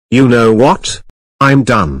You know what? I'm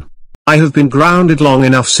done. I have been grounded long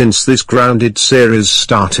enough since this grounded series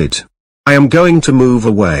started. I am going to move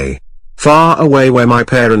away. Far away where my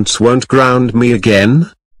parents won't ground me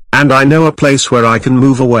again. And I know a place where I can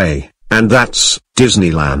move away, and that's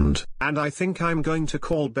Disneyland. And I think I'm going to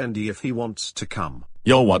call Bendy if he wants to come.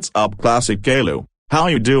 Yo, what's up, Classic Caillou? How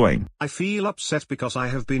you doing? I feel upset because I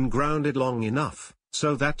have been grounded long enough,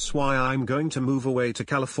 so that's why I'm going to move away to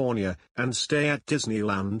California, and stay at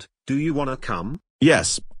Disneyland. Do you wanna come?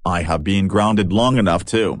 Yes, I have been grounded long enough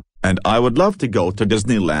too, and I would love to go to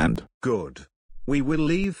Disneyland. Good. We will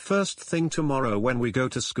leave first thing tomorrow when we go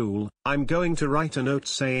to school. I'm going to write a note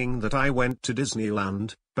saying that I went to Disneyland.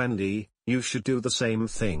 Bendy, you should do the same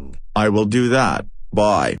thing. I will do that.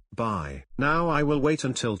 Bye. Bye. Now I will wait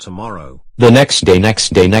until tomorrow. The next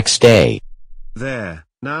day. There,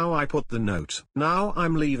 now I put the note. Now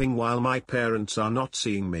I'm leaving while my parents are not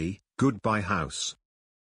seeing me. Goodbye house.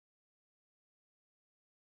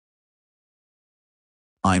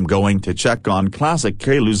 I'm going to check on Classic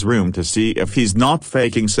Caillou's room to see if he's not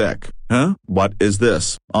faking sick. Huh? What is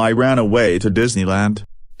this? I ran away to Disneyland.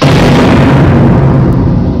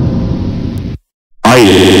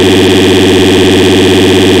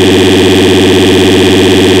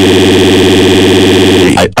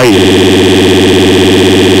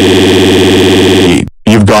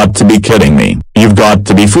 You've got to be kidding me. You've got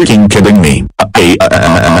to be freaking kidding me.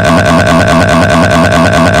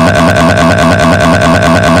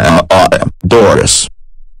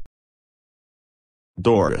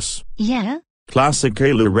 Doris. Yeah? Classic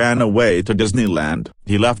Caillou ran away to Disneyland.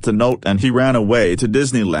 He left a note and he ran away to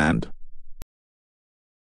Disneyland.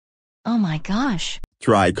 Oh my gosh.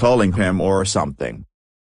 Try calling him or something.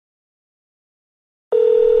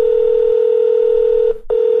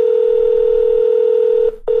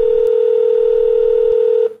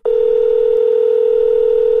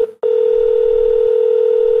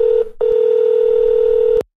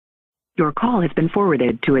 Your call has been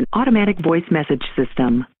forwarded to an automatic voice message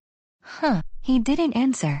system. Huh, he didn't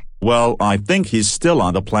answer. Well, I think he's still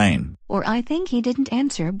on the plane. Or I think he didn't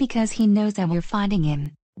answer because he knows that we're finding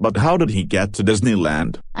him. But how did he get to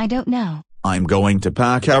Disneyland? I don't know. I'm going to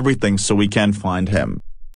pack everything so we can find him.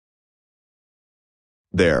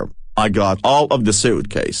 There, I got all of the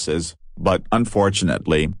suitcases, but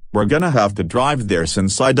unfortunately, we're gonna have to drive there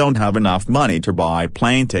since I don't have enough money to buy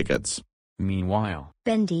plane tickets. Meanwhile,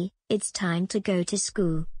 Bendy, it's time to go to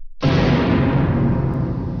school.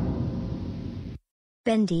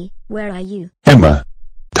 Bendy, where are you? Emma,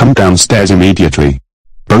 come downstairs immediately.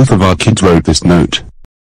 Both of our kids wrote this note.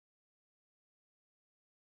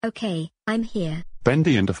 Okay, I'm here.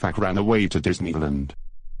 Bendy and Afak ran away to Disneyland.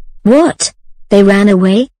 What? They ran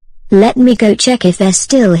away? Let me go check if they're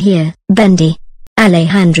still here. Bendy.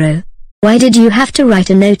 Alejandro. Why did you have to write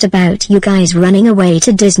a note about you guys running away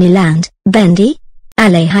to Disneyland, Bendy?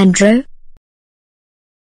 Alejandro?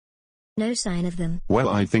 No sign of them. Well,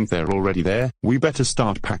 I think they're already there. We better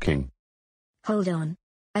start packing. Hold on.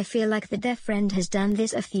 I feel like that their friend has done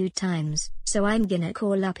this a few times, so I'm gonna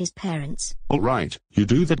call up his parents. Alright, you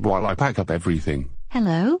do that while I pack up everything.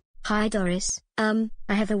 Hello? Hi Doris, I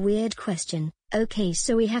have a weird question. Okay,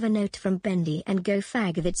 so we have a note from Bendy and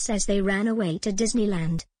GoFag that says they ran away to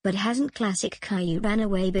Disneyland, but hasn't Classic Caillou ran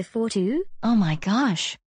away before too? Oh my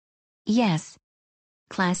gosh. Yes.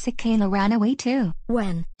 Classic Caillou ran away too.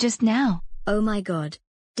 When? Just now. Oh my god.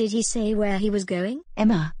 Did he say where he was going?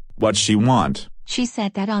 Emma. What's she want? She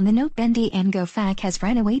said that on the note Bendy and GoFag has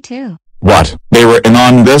ran away too. What? They were in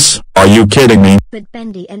on this? Are you kidding me? But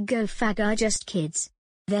Bendy and GoFag are just kids.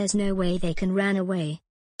 There's no way they can run away.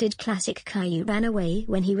 Did Classic Caillou ran away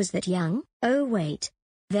when he was that young? Oh wait.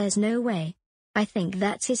 There's no way. I think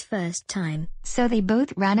that's his first time. So they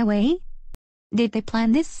both ran away? Did they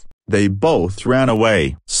plan this? They both ran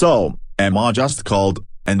away. So, Emma just called,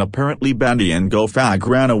 and apparently Bendy and GoFag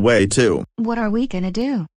ran away too. What are we gonna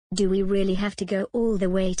do? Do we really have to go all the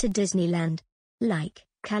way to Disneyland? Like,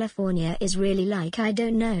 California is really like, I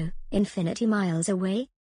don't know, infinity miles away?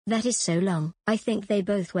 That is so long. I think they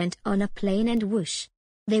both went on a plane and whoosh.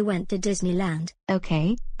 They went to Disneyland.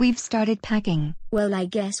 Okay, we've started packing. Well, I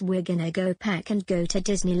guess we're gonna go pack and go to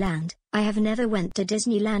Disneyland. I have never went to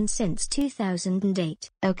Disneyland since 2008.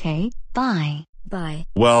 Okay, bye. Bye.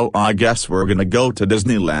 Well, I guess we're gonna go to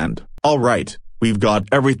Disneyland. Alright, we've got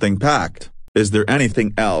everything packed. Is there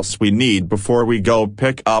anything else we need before we go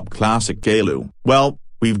pick up Classic Caillou? Well,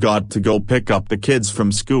 we've got to go pick up the kids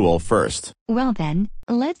from school first. Well then,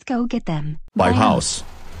 let's go get them. By house.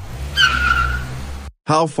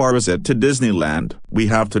 How far is it to Disneyland? We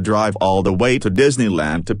have to drive all the way to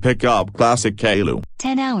Disneyland to pick up Classic Caillou.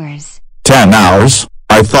 10 hours. 10 hours?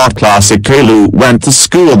 I thought Classic Caillou went to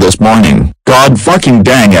school this morning. God fucking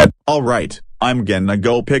dang it. Alright, I'm gonna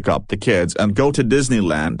go pick up the kids and go to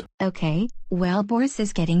Disneyland. Okay, well Boris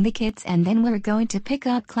is getting the kids and then we're going to pick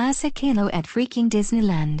up Classic Caillou at freaking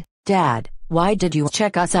Disneyland. Dad, why did you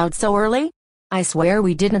check us out so early? I swear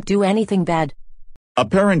we didn't do anything bad.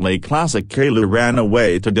 Apparently Classic Caillou ran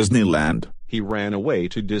away to Disneyland. He ran away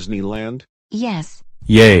to Disneyland? Yes.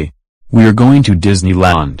 Yay. We're going to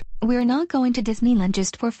Disneyland. We're not going to Disneyland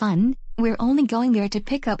just for fun, we're only going there to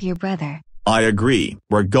pick up your brother. I agree.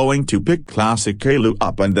 We're going to pick Classic Caillou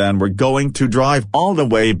up and then we're going to drive all the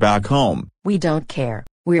way back home. We don't care.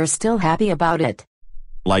 We're still happy about it.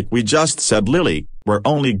 Like we just said, Lily, we're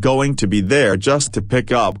only going to be there just to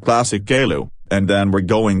pick up Classic Caillou, and then we're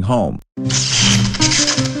going home.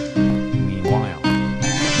 Meanwhile.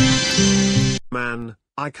 Man,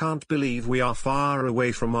 I can't believe we are far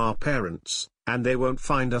away from our parents, and they won't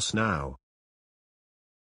find us now.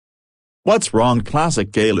 What's wrong,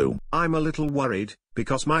 Classic Caillou? I'm a little worried,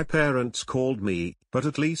 because my parents called me, but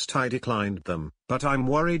at least I declined them. But I'm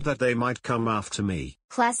worried that they might come after me.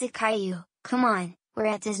 Classic Caillou, come on, we're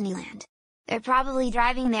at Disneyland. They're probably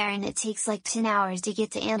driving there and it takes like 10 hours to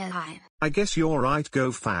get to Anaheim. I guess you're right,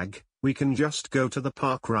 go fag, we can just go to the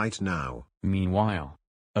park right now. Meanwhile.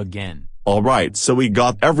 Again. Alright, so we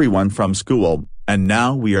got everyone from school, and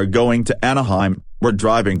now we are going to Anaheim. We're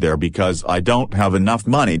driving there because I don't have enough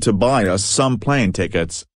money to buy us some plane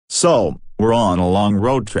tickets, so, we're on a long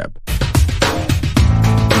road trip.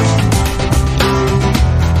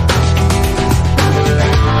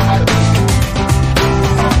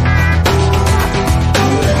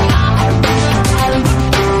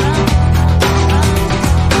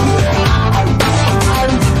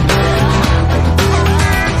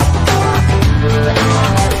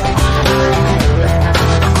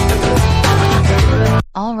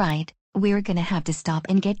 Alright, we're gonna have to stop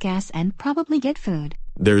and get gas and probably get food.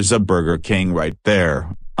 There's a Burger King right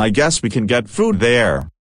there. I guess we can get food there.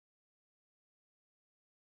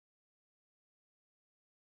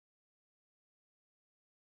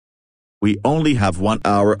 We only have 1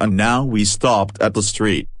 hour and now we stopped at the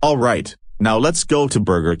street. Alright, now let's go to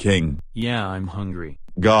Burger King. Yeah, I'm hungry.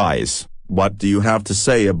 Guys, what do you have to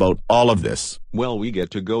say about all of this? Well, we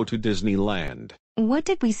get to go to Disneyland. What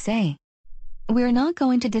did we say? We're not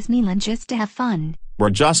going to Disneyland just to have fun. We're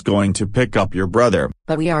just going to pick up your brother.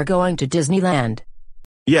 But we are going to Disneyland.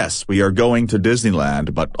 Yes, we are going to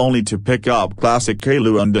Disneyland, but only to pick up Classic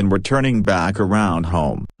Caillou and then returning back around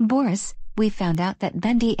home. Boris, we found out that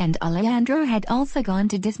Bendy and Alejandro had also gone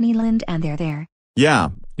to Disneyland and they're there. Yeah,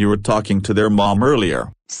 you were talking to their mom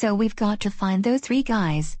earlier. So we've got to find those 3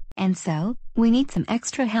 guys, and so, we need some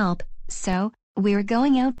extra help, so, we're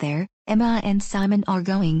going out there. Emma and Simon are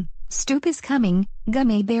going. Stoop is coming,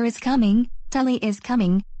 Gummy Bear is coming, Tully is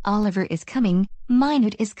coming, Oliver is coming,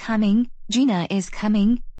 Minute is coming, Gina is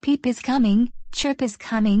coming, Peep is coming, Chirp is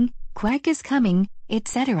coming, Quack is coming,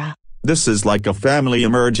 etc. This is like a family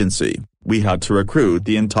emergency. We had to recruit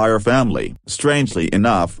the entire family. Strangely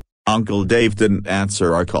enough, Uncle Dave didn't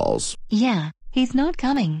answer our calls. Yeah, he's not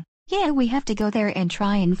coming. Yeah, we have to go there and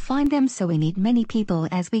try and find them, so we need many people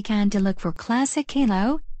as we can to look for Classic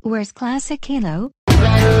Caillou. Where's Classic Caillou?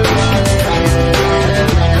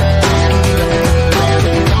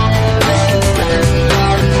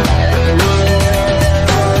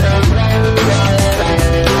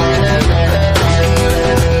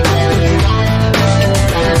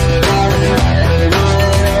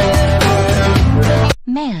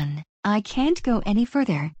 Man, I can't go any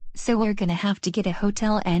further, so we're gonna have to get a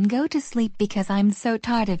hotel and go to sleep because I'm so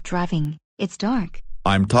tired of driving. It's dark.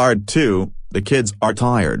 I'm tired too, the kids are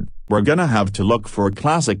tired. We're gonna have to look for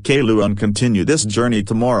Classic Caillou and continue this journey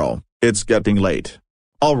tomorrow. It's getting late.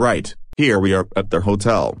 Alright, here we are at the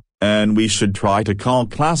hotel, and we should try to call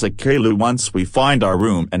Classic Caillou once we find our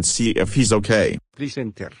room and see if he's okay. Please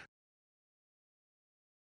enter.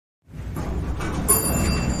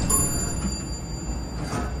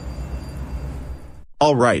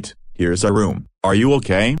 Alright, here's our room. Are you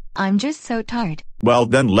okay? I'm just so tired. Well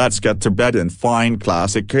then let's get to bed and find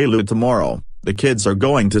Classic Caillou tomorrow. The kids are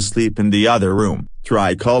going to sleep in the other room.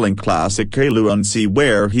 Try calling Classic Caillou and see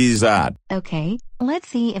where he's at. Okay, let's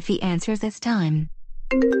see if he answers this time.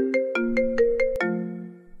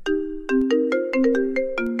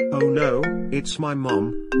 Oh no, it's my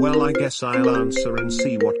mom. Well, I guess I'll answer and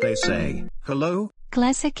see what they say. Hello?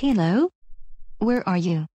 Classic Caillou? Where are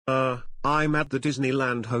you? I'm at the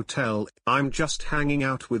Disneyland Hotel. I'm just hanging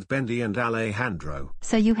out with Bendy and Alejandro.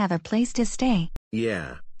 So you have a place to stay?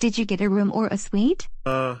 Yeah. Did you get a room or a suite?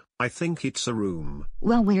 I think it's a room.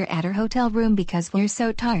 Well, we're at our hotel room because we're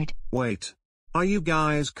so tired. Wait. Are you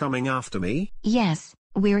guys coming after me? Yes,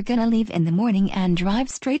 we're gonna leave in the morning and drive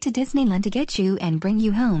straight to Disneyland to get you and bring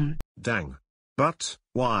you home. Dang. But,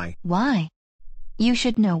 why? Why? You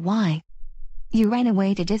should know why. You ran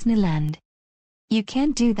away to Disneyland. You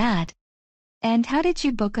can't do that. And how did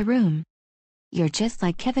you book a room? You're just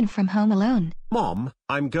like Kevin from Home Alone. Mom,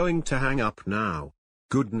 I'm going to hang up now.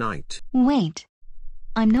 Good night. Wait.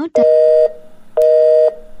 I'm not done.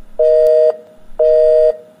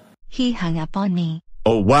 He hung up on me.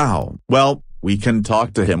 Oh wow, well, we can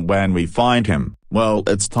talk to him when we find him. Well,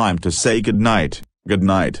 it's time to say goodnight. Good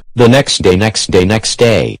night. The next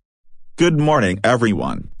day. Good morning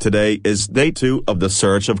everyone. Today is day 2 of the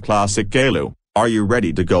search of classic Caillou. Are you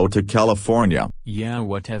ready to go to California? Yeah,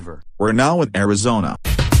 whatever. We're now in Arizona.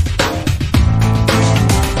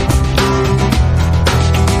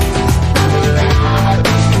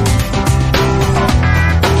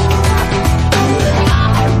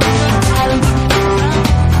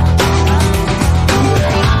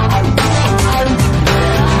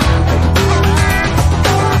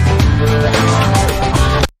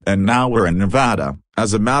 And now we're in Nevada.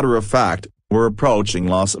 As a matter of fact, we're approaching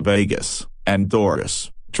Las Vegas. And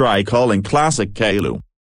Doris, try calling classic Caillou.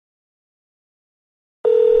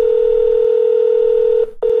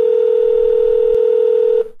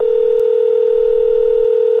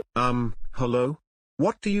 Hello?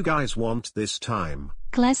 What do you guys want this time?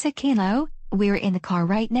 Classic Caillou, we're in the car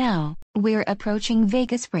right now. We're approaching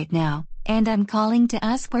Vegas right now, and I'm calling to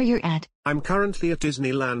ask where you're at. I'm currently at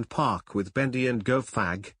Disneyland Park with Bendy and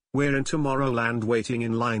GoFag. We're in Tomorrowland waiting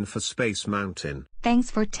in line for Space Mountain. Thanks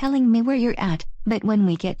for telling me where you're at, but when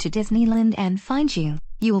we get to Disneyland and find you,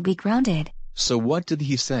 you will be grounded. So what did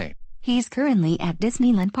he say? He's currently at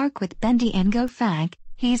Disneyland Park with Bendy and GoFag.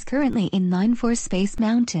 He's currently in line for Space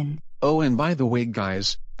Mountain. Oh, and by the way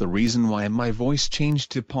guys, the reason why my voice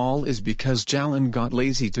changed to Paul is because Jalen got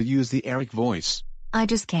lazy to use the Eric voice. I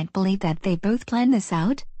just can't believe that they both planned this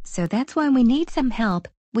out, so that's why we need some help.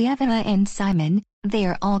 We have Emma and Simon. They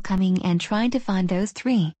are all coming and trying to find those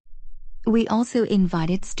 3. We also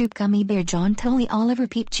invited Stoop, Gummy Bear, John, Tully, Oliver,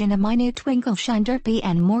 Peep, Jenna, Minute, Twinkle, Shine, Derpy,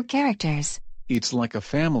 and more characters. It's like a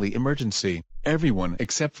family emergency, everyone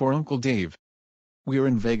except for Uncle Dave. We're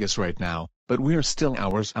in Vegas right now, but we're still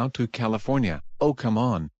hours out to California. Oh come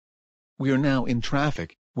on. We're now in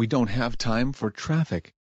traffic, we don't have time for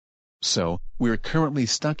traffic. So, we're currently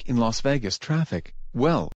stuck in Las Vegas traffic.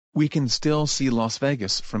 Well, we can still see Las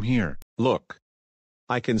Vegas from here. Look.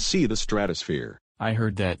 I can see the stratosphere. I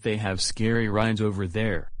heard that they have scary rides over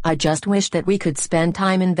there. I just wish that we could spend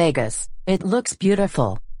time in Vegas. It looks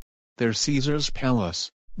beautiful. There's Caesar's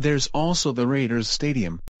Palace. There's also the Raiders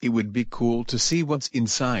Stadium. It would be cool to see what's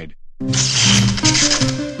inside.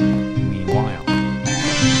 Meanwhile.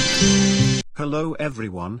 Hello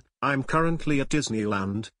everyone, I'm currently at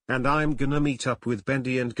Disneyland, and I'm gonna meet up with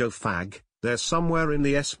Bendy and GoFag. They're somewhere in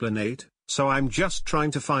the Esplanade, so I'm just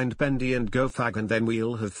trying to find Bendy and GoFag and then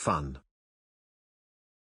we'll have fun.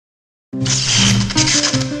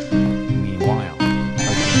 Meanwhile.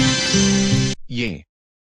 Again. Yay.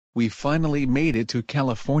 We finally made it to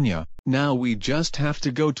California. Now we just have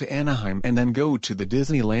to go to Anaheim and then go to the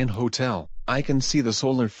Disneyland Hotel. I can see the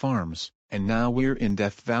solar farms, and now we're in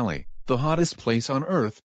Death Valley, the hottest place on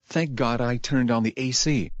Earth. Thank God I turned on the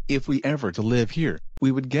AC. If we ever to live here,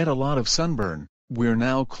 we would get a lot of sunburn. We're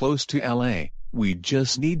now close to LA. We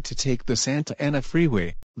just need to take the Santa Ana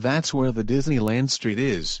freeway. That's where the Disneyland Street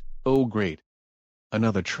is. Oh great.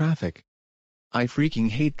 Another traffic. I freaking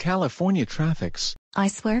hate California traffics. I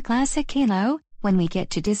swear, Classic Caillou, when we get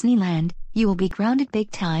to Disneyland, you will be grounded big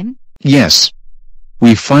time. Yes.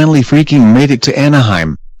 We finally freaking made it to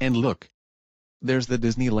Anaheim. And look. There's the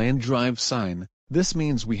Disneyland Drive sign. This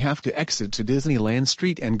means we have to exit to Disneyland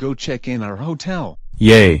Street and go check in our hotel.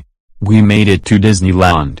 Yay. We made it to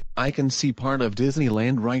Disneyland. I can see part of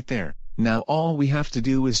Disneyland right there. Now all we have to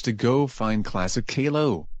do is to go find Classic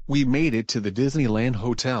Caillou. We made it to the Disneyland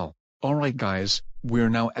Hotel. Alright guys, we're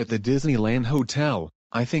now at the Disneyland Hotel.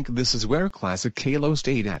 I think this is where Classic Caillou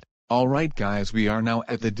stayed at. Alright guys, we are now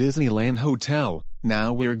at the Disneyland Hotel.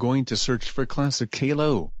 Now we're going to search for Classic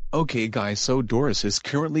Caillou. Okay guys, so Doris is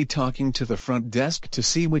currently talking to the front desk to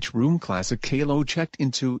see which room Classic Caillou checked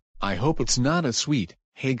into. I hope it's not a suite.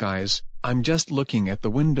 Hey guys, I'm just looking at the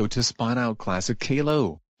window to spot out Classic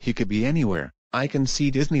Caillou. He could be anywhere. I can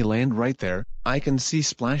see Disneyland right there. I can see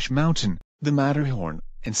Splash Mountain, the Matterhorn,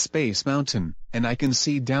 and Space Mountain, and I can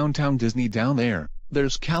see Downtown Disney down there.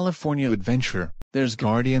 There's California Adventure, there's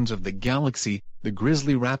Guardians of the Galaxy, the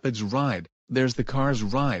Grizzly Rapids ride, there's the Cars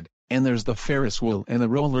ride, and there's the Ferris wheel and the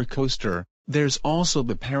roller coaster. There's also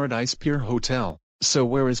the Paradise Pier Hotel. So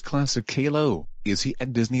where is Classic Caillou? Is he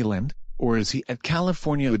at Disneyland? Or is he at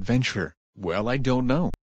California Adventure? Well, I don't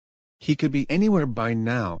know. He could be anywhere by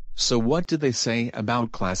now, so what did they say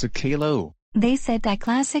about Classic Caillou? They said that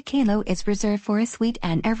Classic Caillou is reserved for a suite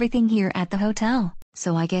and everything here at the hotel,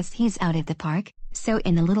 so I guess he's out of the park. So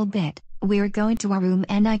in a little bit, we're going to our room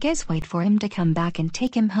and I guess wait for him to come back and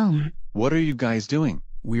take him home. What are you guys doing?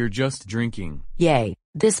 We're just drinking. Yay,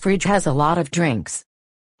 this fridge has a lot of drinks.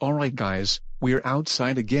 Alright guys, we're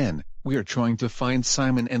outside again. We're trying to find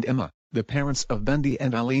Simon and Emma, the parents of Bendy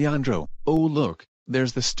and Alejandro. Oh look,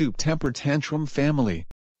 there's the Stoop Temper Tantrum family.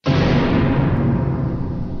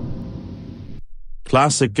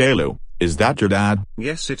 Classic Caillou, is that your dad?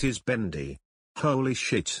 Yes, it is Bendy. Holy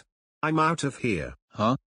shit. I'm out of here.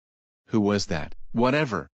 Huh? Who was that?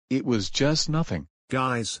 Whatever, it was just nothing.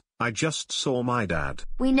 Guys, I just saw my dad.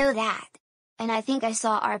 We know that. And I think I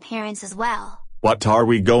saw our parents as well. What are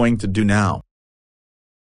we going to do now?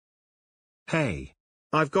 Hey.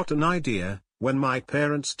 I've got an idea. When my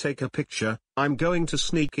parents take a picture, I'm going to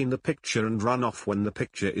sneak in the picture and run off when the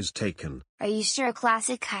picture is taken. Are you sure,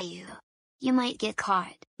 Classic Caillou? You might get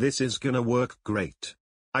caught. This is gonna work great.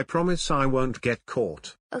 I promise I won't get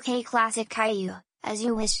caught. Okay, Classic Caillou, as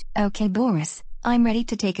you wish. Okay, Boris, I'm ready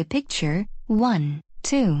to take a picture. 1,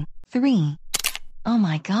 2, 3. Oh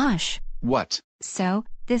my gosh. What? So,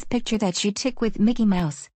 this picture that you took with Mickey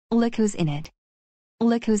Mouse, look who's in it.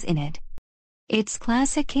 Look who's in it. It's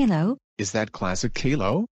Classic Caillou. Is that Classic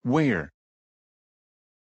Caillou? Where?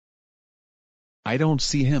 I don't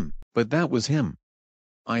see him, but that was him.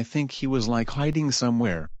 I think he was like hiding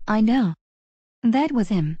somewhere. I know. That was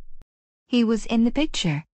him. He was in the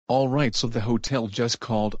picture. Alright, so the hotel just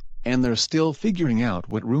called, and they're still figuring out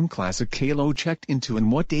what room Classic Caillou checked into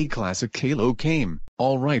and what day Classic Caillou came.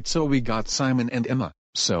 Alright, so we got Simon and Emma.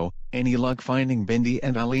 So, any luck finding Bendy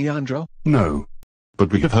and Alejandro? No.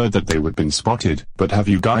 But we have heard that they would been spotted. But have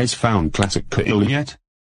you guys found Classic Caillou yet?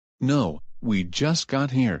 No, we just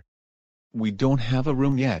got here. We don't have a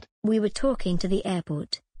room yet. We were talking to the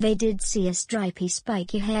airport. They did see a stripy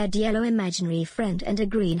spiky-haired yellow imaginary friend and a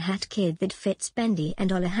green hat kid that fits Bendy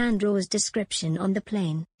and Alejandro's description on the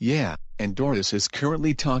plane. Yeah, and Doris is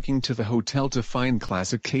currently talking to the hotel to find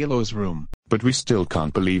Classic Caillou's room. But we still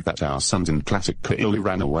can't believe that our sons and Classic Caillou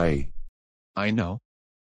ran away. I know.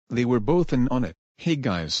 They were both in on it. Hey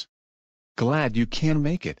guys. Glad you can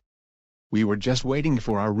make it. We were just waiting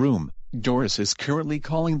for our room. Doris is currently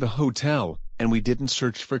calling the hotel, and we didn't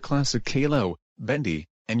search for Classic Caillou, Bendy,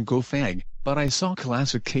 and GoFag, but I saw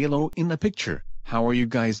Classic Caillou in the picture. How are you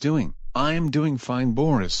guys doing? I'm doing fine,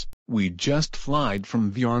 Boris. We just flied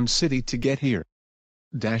from Vion City to get here.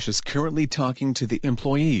 Dash is currently talking to the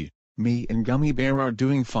employee. Me and Gummy Bear are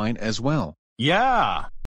doing fine as well. Yeah!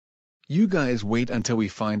 You guys wait until we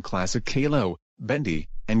find Classic Caillou, Bendy,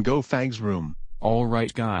 and GoFag's room.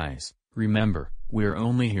 Alright guys, remember, we're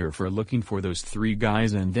only here for looking for those 3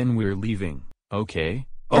 guys and then we're leaving, okay?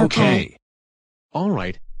 Okay.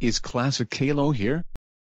 Alright, is Classic Caillou here?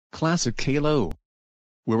 Classic Caillou.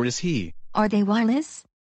 Where is he? Are they wireless?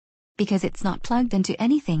 Because it's not plugged into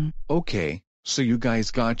anything. Okay, so you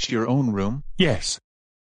guys got your own room? Yes.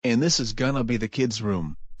 And this is gonna be the kids'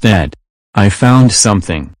 room. Dad, I found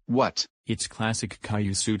something. What? It's Classic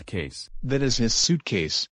Caillou's suitcase. That is his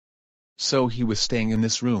suitcase. So he was staying in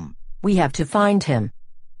this room. We have to find him.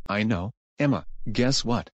 I know, Emma, guess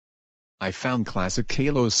what? I found Classic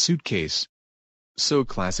Caillou's suitcase. So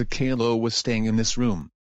Classic Caillou was staying in this room.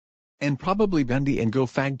 And probably Bendy and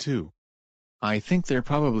GoFag too. I think they're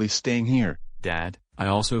probably staying here. Dad, I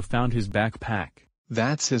also found his backpack.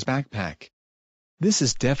 That's his backpack. This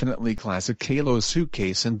is definitely Classic Caillou's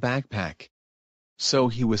suitcase and backpack. So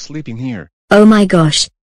he was sleeping here. Oh my gosh.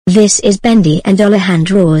 This is Bendy and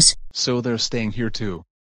Alejandro's. So they're staying here too.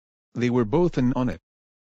 They were both in on it.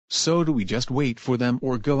 So do we just wait for them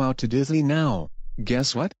or go out to Disney now?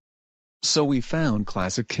 Guess what? So we found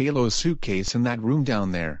Classic Caillou's suitcase in that room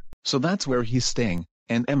down there. So that's where he's staying.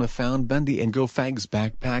 And Emma found Bendy and GoFag's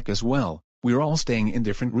backpack as well. We're all staying in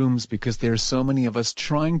different rooms because there's so many of us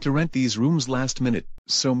trying to rent these rooms last minute.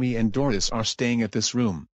 So me and Doris are staying at this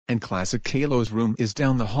room. And Classic Caillou's room is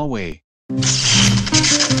down the hallway.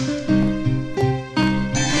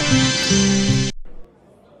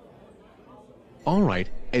 Alright,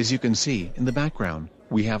 as you can see in the background,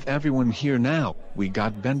 we have everyone here now. We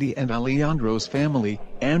got Bendy and Alejandro's family,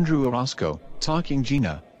 Andrew Orozco, Talking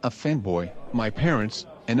Gina, a fanboy, my parents,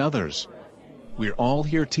 and others. We're all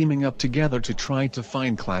here teaming up together to try to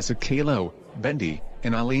find Classic Caillou, Bendy,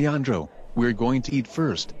 and Alejandro. We're going to eat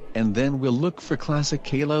first, and then we'll look for Classic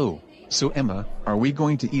Caillou. So Emma, are we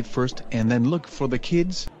going to eat first and then look for the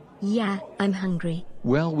kids? Yeah, I'm hungry.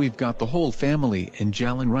 Well, we've got the whole family and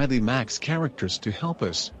Jalen Riley Max characters to help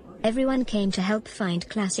us. Everyone came to help find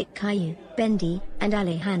classic Caillou, Bendy, and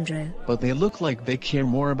Alejandro. But they look like they care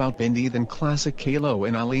more about Bendy than classic Caillou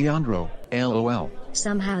and Alejandro, lol.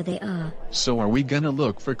 Somehow they are. So are we gonna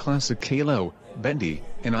look for classic Caillou, Bendy,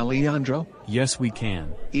 and Alejandro? Yes, we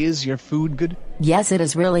can. Is your food good? Yes, it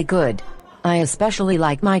is really good. I especially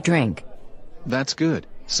like my drink. That's good.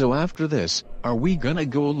 So after this, are we gonna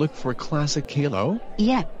go look for classic Caillou?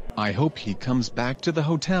 Yep, I hope he comes back to the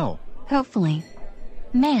hotel. hopefully.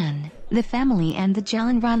 Man, the family and the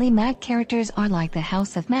Jalen Riley Mac characters are like the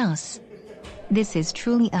House of Mouse. This is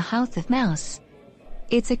truly a House of Mouse.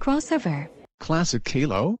 It's a crossover. Classic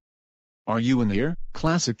Caillou? Are you in here,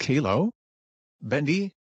 classic Caillou?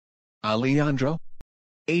 Bendy? Alejandro?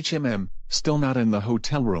 Still not in the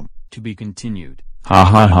hotel room. To be continued. Ha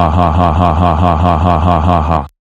ha ha ha ha ha ha ha ha ha ha ha.